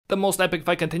The most epic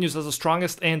fight continues as the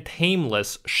strongest and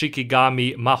tameless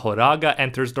Shikigami Mahoraga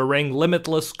enters the ring.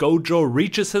 Limitless Gojo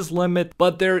reaches his limit,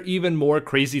 but there are even more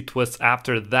crazy twists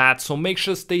after that, so make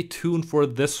sure to stay tuned for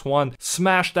this one.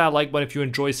 Smash that like button if you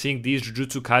enjoy seeing these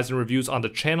Jujutsu Kaisen reviews on the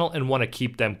channel and want to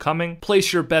keep them coming.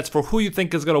 Place your bets for who you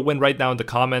think is going to win right now in the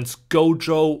comments,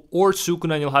 Gojo or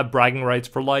Sukuna, and you'll have bragging rights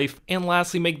for life. And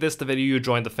lastly, make this the video you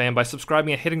join the fam by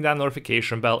subscribing and hitting that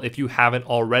notification bell if you haven't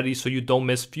already so you don't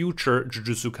miss future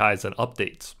Jujutsu Kaisen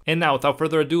updates. And now, without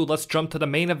further ado, let's jump to the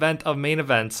main event of main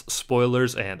events,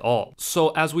 spoilers and all. So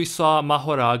as we saw,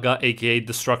 Mahoraga, aka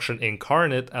Destruction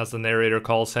Incarnate, as the narrator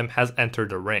calls him, has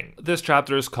entered the ring. This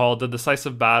chapter is called The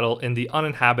Decisive Battle in the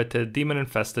Uninhabited,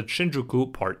 Demon-Infested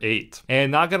Shinjuku Part 8.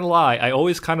 And not gonna lie, I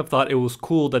always kind of thought it was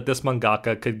cool that this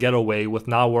mangaka could get away with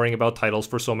not worrying about titles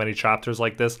for so many chapters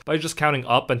like this by just counting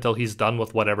up until he's done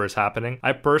with whatever is happening.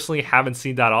 I personally haven't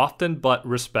seen that often, but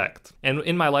respect. And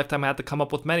in my lifetime, I had to come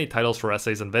up with many titles for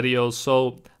essays and videos,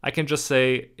 so I can just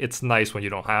say it's nice when you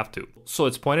don't have to. So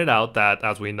it's pointed out that,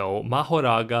 as we know,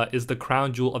 Mahoraga is the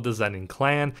crown jewel of the Zenin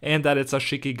clan, and that it's a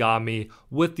Shikigami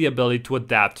with the ability to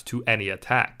adapt to any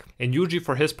attack. And Yuji,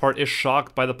 for his part, is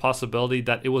shocked by the possibility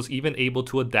that it was even able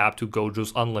to adapt to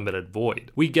Gojo's unlimited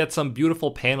void. We get some beautiful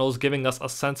panels giving us a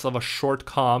sense of a short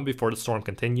calm before the storm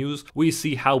continues. We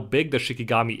see how big the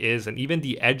Shikigami is, and even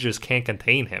the edges can't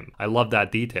contain him. I love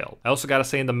that detail. I also gotta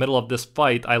say, in the middle of this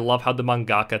fight, I love how the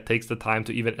mangaka takes the time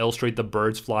to even illustrate the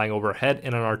birds flying overhead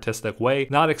in an artistic way.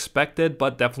 Not expected,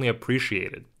 but definitely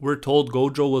appreciated. We're told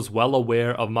Gojo was well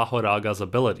aware of Mahoraga's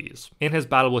abilities. In his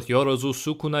battle with Yorozu,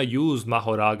 Sukuna used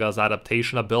Mahoraga's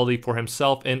adaptation ability for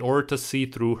himself in order to see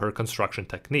through her construction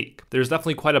technique. There's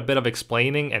definitely quite a bit of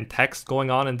explaining and text going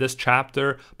on in this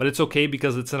chapter, but it's okay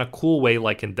because it's in a cool way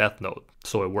like in Death Note,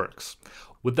 so it works.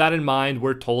 With that in mind,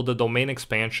 we're told the domain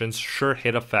expansion's sure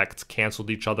hit effects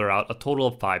canceled each other out a total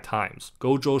of 5 times.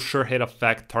 Gojo's sure hit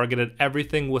effect targeted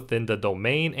everything within the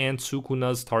domain, and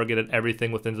Sukuna's targeted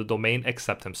everything within the domain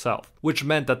except himself, which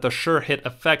meant that the sure hit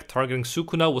effect targeting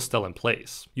Sukuna was still in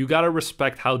place. You gotta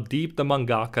respect how deep the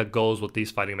mangaka goes with these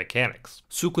fighting mechanics.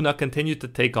 Sukuna continued to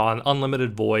take on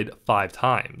Unlimited Void 5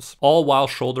 times, all while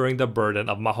shouldering the burden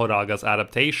of Mahoraga's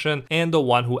adaptation, and the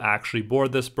one who actually bore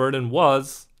this burden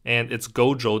was... and it's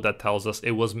Gojo that tells us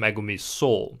it was Megumi's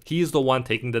soul. He's the one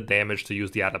taking the damage to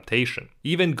use the adaptation.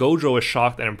 Even Gojo is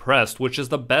shocked and impressed, which is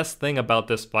the best thing about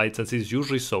this fight since he's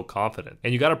usually so confident.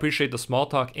 And you gotta appreciate the small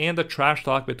talk and the trash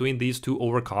talk between these two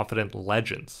overconfident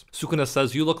legends. Sukuna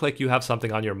says, "You look like you have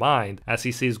something on your mind," as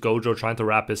he sees Gojo trying to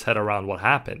wrap his head around what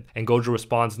happened. And Gojo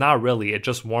responds, "Not really, it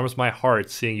just warms my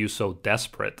heart seeing you so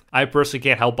desperate." I personally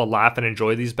can't help but laugh and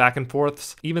enjoy these back and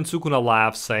forths. Even Sukuna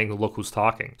laughs, saying, "Look who's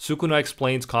talking." Sukuna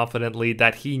explains confidently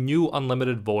that he knew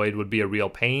Unlimited Void would be a real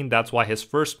pain. That's why his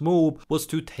first move was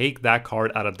to take that card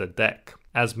out of the deck.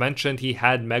 As mentioned, he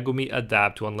had Megumi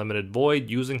adapt to Unlimited Void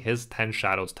using his 10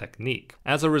 Shadows technique.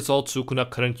 As a result, Sukuna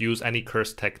couldn't use any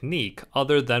cursed technique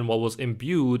other than what was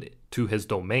imbued to his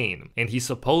domain, and he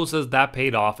supposes that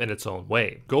paid off in its own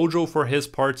way. Gojo, for his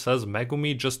part, says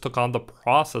Megumi just took on the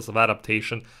process of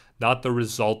adaptation, not the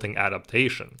resulting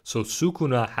adaptation. So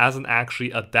Sukuna hasn't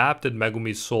actually adapted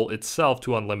Megumi's soul itself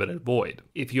to Unlimited Void.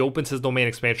 If he opens his domain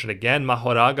expansion again,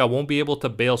 Mahoraga won't be able to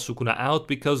bail Sukuna out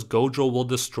because Gojo will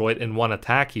destroy it in one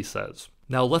attack, he says.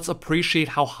 Now let's appreciate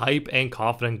how hype and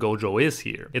confident Gojo is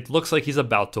here. It looks like he's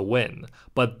about to win.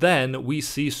 But then we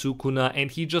see Sukuna and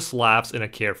he just laughs in a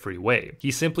carefree way. He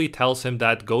simply tells him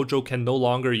that Gojo can no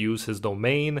longer use his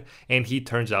domain, and he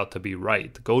turns out to be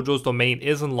right. Gojo's domain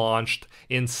isn't launched,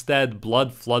 instead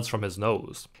blood floods from his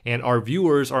nose. And our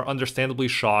viewers are understandably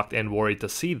shocked and worried to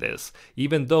see this,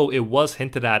 even though it was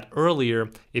hinted at earlier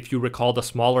if you recall the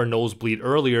smaller nosebleed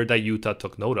earlier that Yuta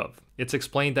took note of. It's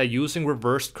explained that using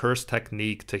reversed curse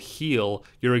technique to heal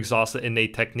your exhausted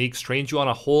innate technique strains you on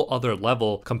a whole other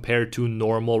level compared to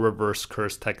normal reverse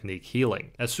curse technique healing.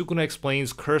 As Sukuna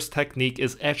explains, curse technique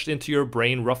is etched into your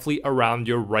brain roughly around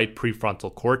your right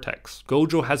prefrontal cortex.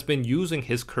 Gojo has been using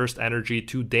his cursed energy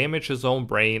to damage his own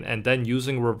brain and then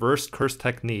using reversed curse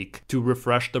technique to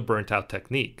refresh the burnt out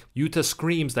technique. Yuta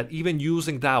screams that even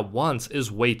using that once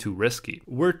is way too risky.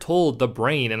 We're told the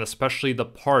brain, and especially the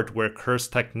part where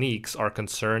cursed techniques are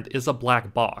concerned, is a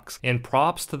black box, and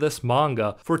props to this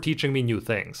manga for teaching me new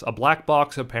things. A black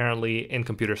box, apparently in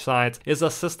computer science, is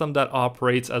a system that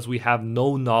operates as we have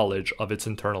no knowledge of its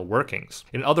internal workings.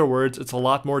 In other words, it's a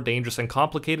lot more dangerous and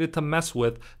complicated to mess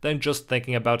with than just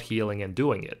thinking about healing and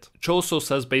doing it. Choso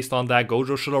says based on that,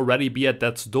 Gojo should already be at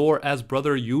death's door, as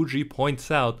brother Yuji points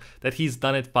out that he's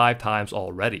done it 5 times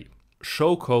already.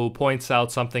 Shoko points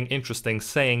out something interesting,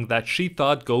 saying that she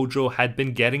thought Gojo had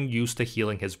been getting used to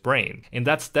healing his brain, and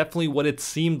that's definitely what it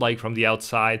seemed like from the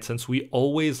outside, since we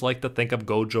always like to think of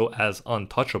Gojo as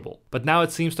untouchable. But now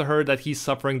it seems to her that he's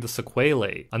suffering the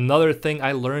sequelae, another thing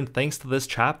I learned thanks to this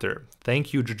chapter.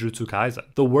 Thank you, Jujutsu Kaisen.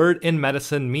 The word in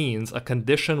medicine means a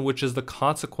condition which is the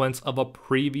consequence of a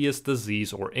previous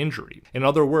disease or injury. In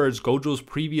other words, Gojo's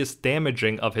previous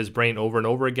damaging of his brain over and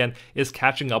over again is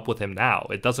catching up with him now.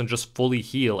 It doesn't just fully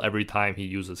heal every time he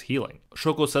uses healing.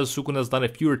 Shoko says Sukuna's done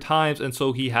it fewer times, and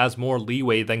so he has more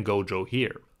leeway than Gojo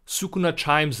here. Sukuna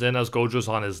chimes in as Gojo's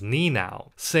on his knee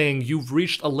now, saying you've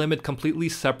reached a limit completely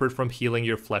separate from healing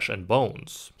your flesh and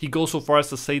bones. He goes so far as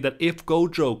to say that if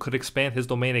Gojo could expand his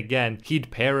domain again, he'd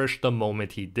perish the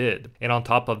moment he did. And on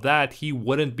top of that, he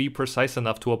wouldn't be precise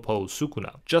enough to oppose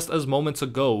Sukuna. Just as moments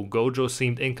ago, Gojo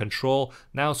seemed in control,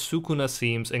 now Sukuna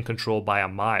seems in control by a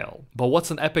mile. But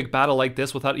what's an epic battle like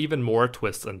this without even more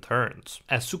twists and turns?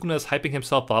 As Sukuna is hyping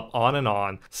himself up on and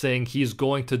on, saying he's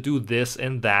going to do this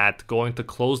and that, going to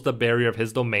close the barrier of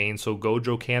his domain so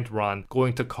Gojo can't run,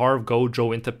 going to carve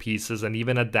Gojo into pieces and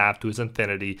even adapt to his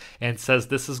infinity, and says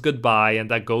this is goodbye and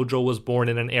that Gojo was born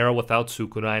in an era without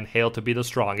Sukuna and hailed to be the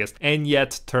strongest, and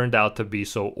yet turned out to be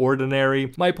so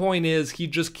ordinary. My point is, he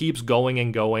just keeps going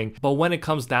and going, but when it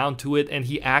comes down to it and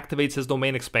he activates his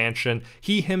domain expansion,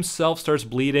 he himself starts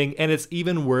bleeding, and it's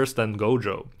even worse than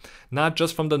Gojo. Not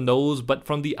just from the nose, but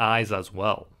from the eyes as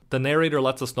well. The narrator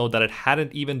lets us know that it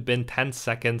hadn't even been 10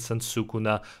 seconds since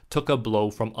Sukuna took a blow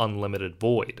from Unlimited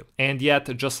Void. And yet,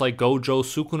 just like Gojo,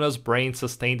 Sukuna's brain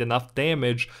sustained enough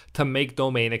damage to make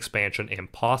domain expansion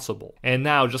impossible. And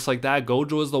now, just like that,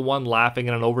 Gojo is the one laughing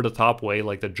in an over-the-top way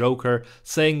like the Joker,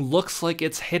 saying looks like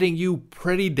it's hitting you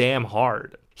pretty damn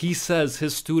hard. He says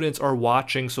his students are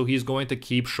watching, so he's going to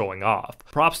keep showing off.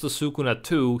 Props to Sukuna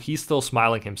too, he's still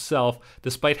smiling himself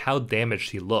despite how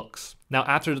damaged he looks. Now,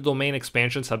 after the domain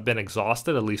expansions have been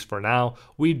exhausted, at least for now,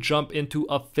 we jump into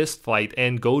a fist fight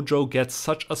and Gojo gets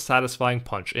such a satisfying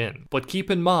punch in. But keep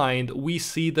in mind, we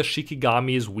see the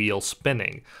Shikigami's wheel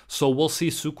spinning, so we'll see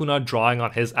Sukuna drawing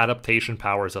on his adaptation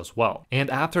powers as well. And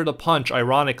after the punch,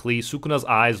 ironically, Sukuna's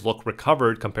eyes look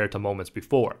recovered compared to moments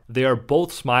before. They are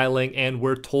both smiling and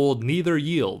we're told neither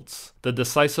yields. The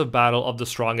decisive battle of the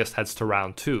strongest heads to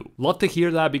round 2. Love to hear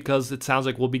that because it sounds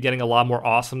like we'll be getting a lot more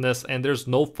awesomeness and there's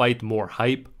no fight more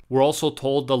hype. We're also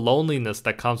told the loneliness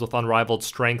that comes with unrivaled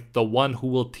strength, the one who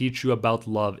will teach you about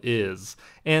love is.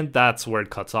 And that's where it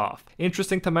cuts off.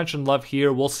 Interesting to mention love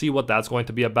here, we'll see what that's going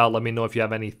to be about. Let me know if you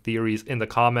have any theories in the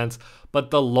comments. But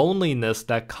the loneliness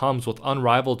that comes with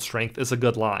unrivaled strength is a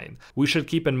good line. We should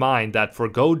keep in mind that for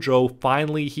Gojo,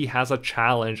 finally he has a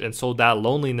challenge, and so that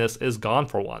loneliness is gone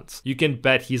for once. You can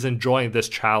bet he's enjoying this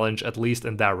challenge, at least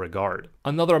in that regard.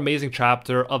 Another amazing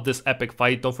chapter of this epic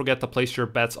fight. Don't forget to place your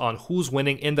bets on who's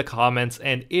winning in the comments,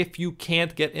 and if you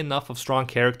can't get enough of strong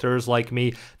characters like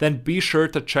me, then be sure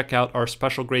to check out our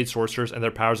special grade sorcerers and their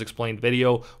powers explained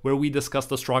video where we discuss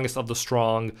the strongest of the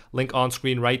strong. Link on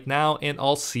screen right now, and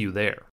I'll see you there.